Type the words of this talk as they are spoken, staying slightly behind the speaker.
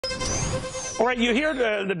All right, you hear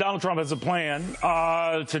that Donald Trump has a plan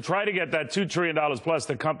to try to get that $2 trillion plus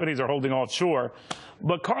that companies are holding offshore.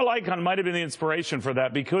 But Carl Icahn might have been the inspiration for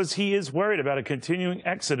that because he is worried about a continuing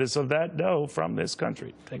exodus of that dough from this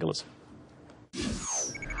country. Take a listen.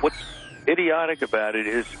 What's idiotic about it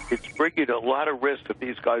is it's bringing a lot of risk that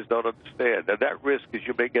these guys don't understand. And that risk is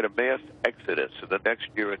you may get a mass exodus in the next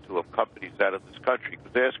year or two of companies out of this country.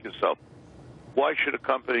 Because ask yourself, why should a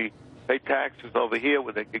company pay taxes over here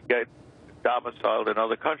when they could get domiciled in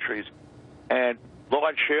other countries? And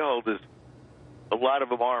large shareholders, a lot of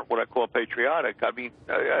them aren't what I call patriotic. I mean,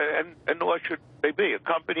 and nor should they be. A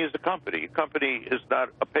company is a company. A company is not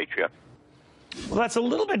a patriot. Well, that's a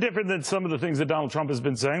little bit different than some of the things that Donald Trump has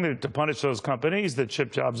been saying, that to punish those companies that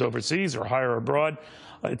ship jobs overseas or hire abroad.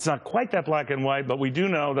 It's not quite that black and white, but we do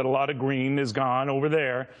know that a lot of green is gone over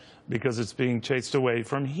there because it's being chased away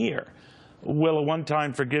from here. Will a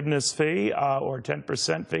one-time forgiveness fee or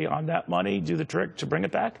 10% fee on that money do the trick to bring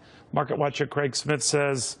it back? Market watcher Craig Smith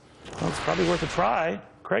says, well, it's probably worth a try.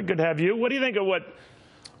 Craig, good to have you. What do you think of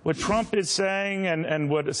what Trump is saying and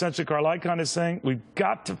what essentially Carl Icahn is saying? We've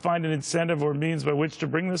got to find an incentive or means by which to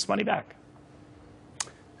bring this money back.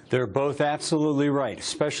 They're both absolutely right,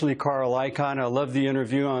 especially Carl Icahn. I love the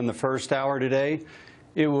interview on the first hour today.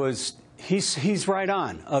 It was, he's right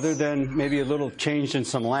on, other than maybe a little change in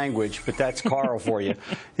some language, but that's Carl for you.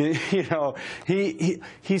 You know,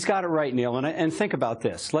 he's got it right, Neil. And think about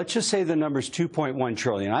this. Let's just say the number's $2.1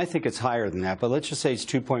 trillion. I think it's higher than that, but let's just say it's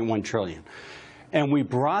 $2.1 trillion. And we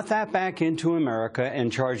brought that back into America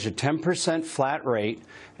and charged a 10% flat rate,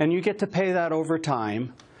 and you get to pay that over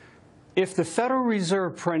time. If the Federal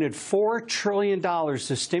Reserve printed $4 trillion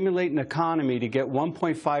to stimulate an economy to get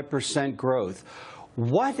 1.5% growth,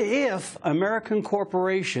 what if American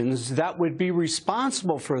corporations that would be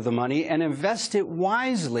responsible for the money and invest it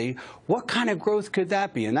wisely, what kind of growth could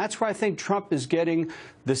that be? And that's where I think Trump is getting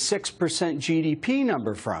the 6% GDP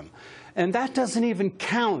number from. And that doesn't even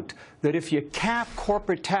count that if you cap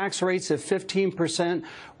corporate tax rates at 15%,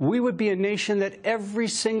 we would be a nation that every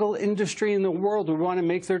single industry in the world would want to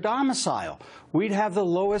make their domicile. We'd have the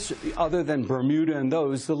lowest, other than Bermuda and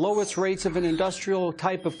those, the lowest rates of an industrial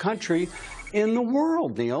type of country in the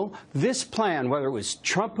world, Neil. This plan, whether it was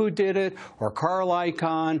Trump who did it, or Carl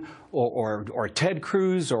Icahn, or Ted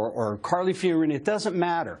Cruz, or Carly Fiorina, it doesn't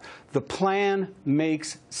matter. The plan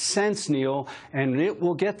makes sense, Neil, and it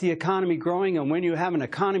will get the economy growing. And when you have an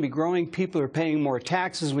economy growing, people are paying more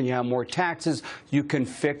taxes. When you have more taxes, you can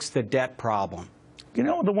fix the debt problem. You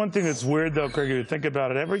know, the one thing that's weird, though, Craig, you think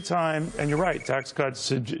about it, every time, and you're right, tax cuts,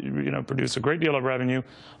 produce a great deal of revenue.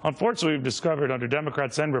 Unfortunately, we've discovered under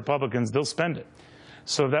Democrats and Republicans, they'll spend it.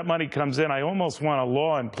 So if that money comes in, I almost want a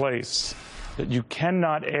law in place that you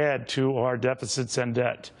cannot add to our deficits and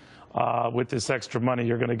debt with this extra money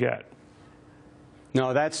you're going to get.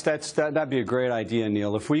 No, that'd be a great idea,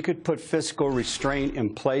 Neil. If we could put fiscal restraint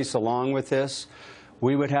in place along with this,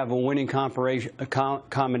 we would have a winning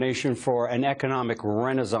combination for an economic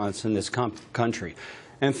renaissance in this country.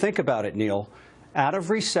 And think about it, Neil. Out of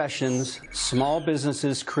recessions, small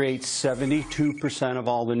businesses create 72% of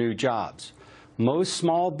all the new jobs. Most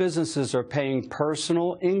small businesses are paying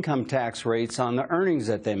personal income tax rates on the earnings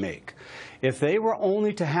that they make. If they were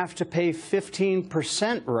only to have to pay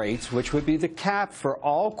 15% rates, which would be the cap for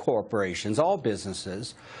all corporations, all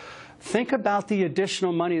businesses, think about the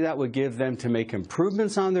additional money that would give them to make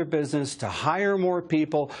improvements on their business, to hire more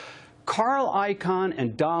people. Carl Icahn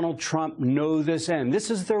and Donald Trump know this end. This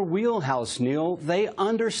is their wheelhouse, Neil. They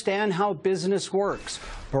understand how business works.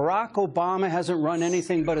 Barack Obama hasn't run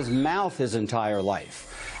anything but his mouth his entire life.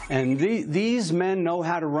 And these men know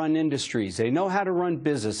how to run industries. They know how to run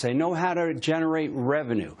business. They know how to generate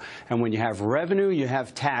revenue. And when you have revenue, you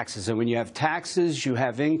have taxes. And when you have taxes, you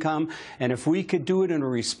have income. And if we could do it in a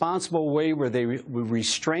responsible way where they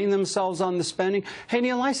restrain themselves on the spending. Hey,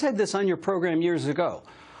 Neil, I said this on your program years ago.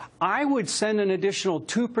 I would send an additional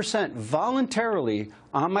 2% voluntarily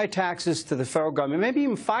on my taxes to the federal government, maybe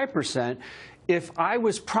even 5%, if I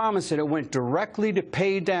was promised that it went directly to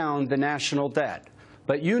pay down the national debt.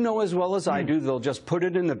 But you know as well as I do, they'll just put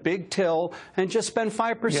it in the big till and just spend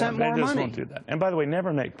 5% more money. They just won't do that. And by the way,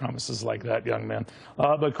 never make promises like that, young man.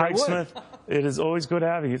 But Craig Smith, it is always good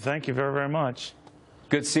having you. Thank you very, very much.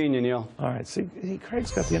 Good seeing you, Neil. All right. See,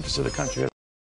 Craig's got the interest of the country.